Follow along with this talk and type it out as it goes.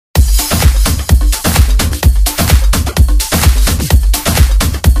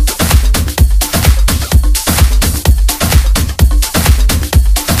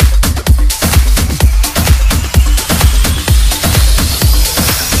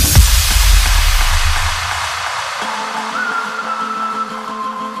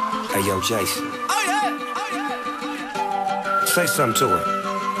Jason. Oh yeah, oh yeah. Say something to her.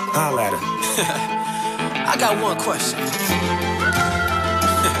 Holla at her. I got one question.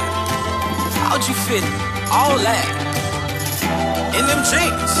 How'd you fit all that in them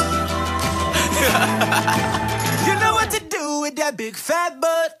jeans? You know what to do with that big fat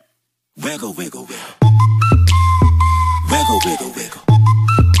butt. Wiggle, wiggle, wiggle. Wiggle, wiggle, wiggle.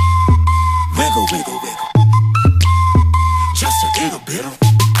 Wiggle, wiggle, wiggle. Just a little bit of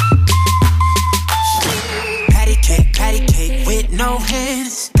patty cake with no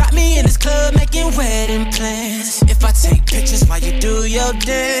hands. Got me in this club making wedding plans. If I take pictures while you do your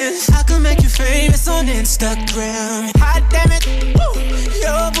dance, I can make you famous on Instagram.